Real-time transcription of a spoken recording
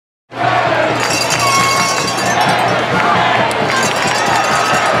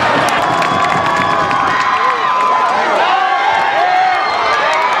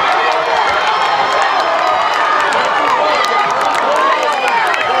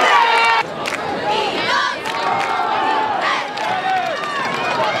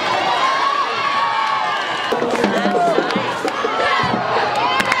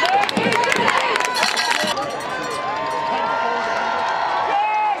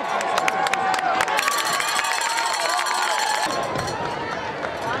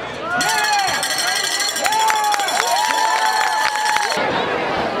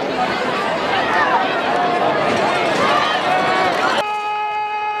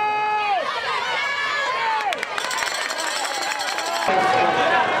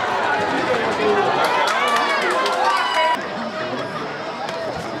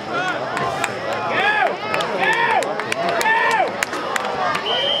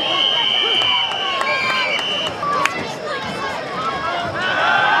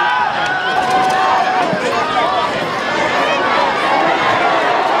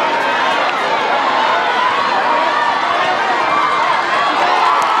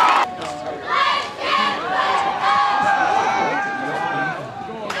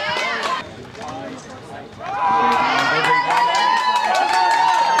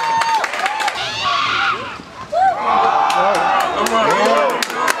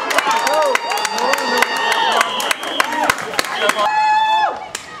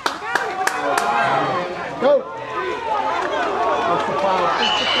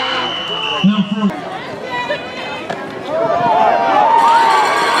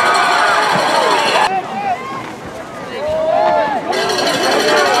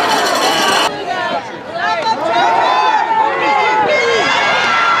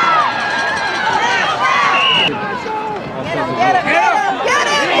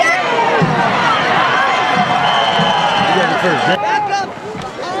For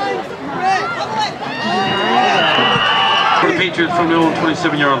the Patriots from their own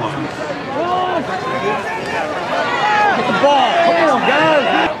 27-yard line. Get the ball. Come on,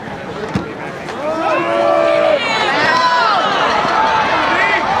 guys.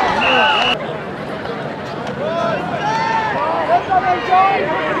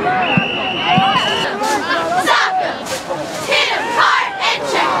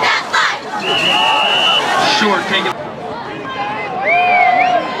 Short, take it.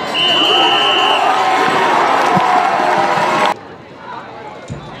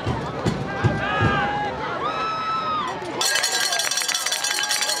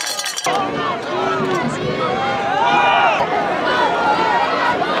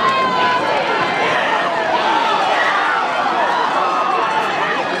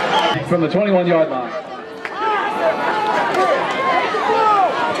 From the 21-yard line.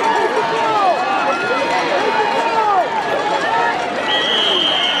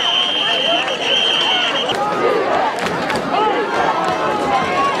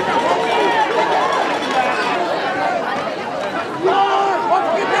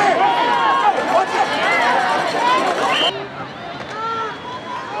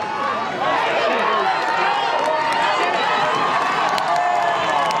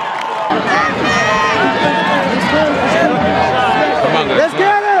 Let's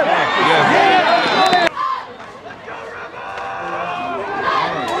get him!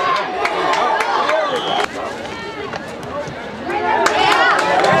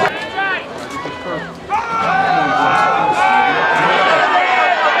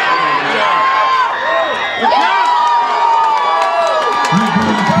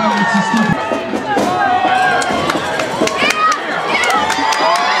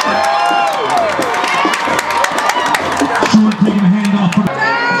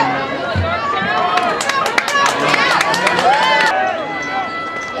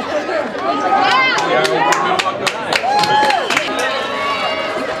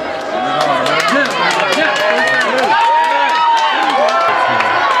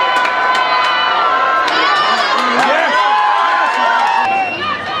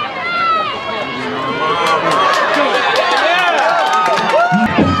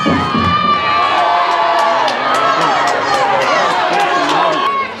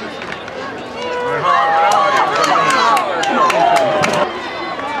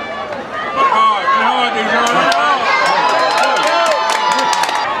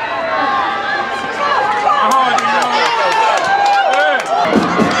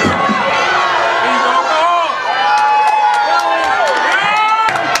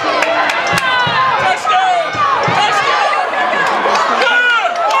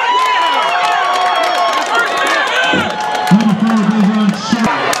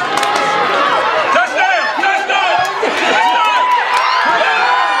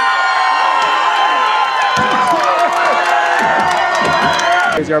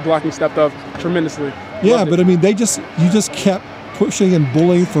 Our blocking stepped up tremendously. Yeah, but I mean, you just kept pushing and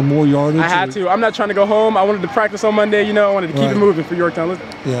bullying for more yardage. I had to. I'm not trying to go home. I wanted to practice on Monday. You know, I wanted to keep it moving for Yorktown.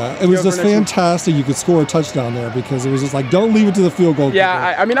 Yeah, it was just fantastic. You could score a touchdown there because it was just like, don't leave it to the field goal.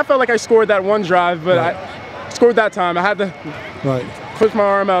 Yeah, I mean, I felt like I scored that one drive, but I scored that time. I had to push my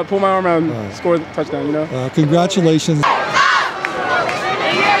arm out, pull my arm out, and score the touchdown. You know. Congratulations.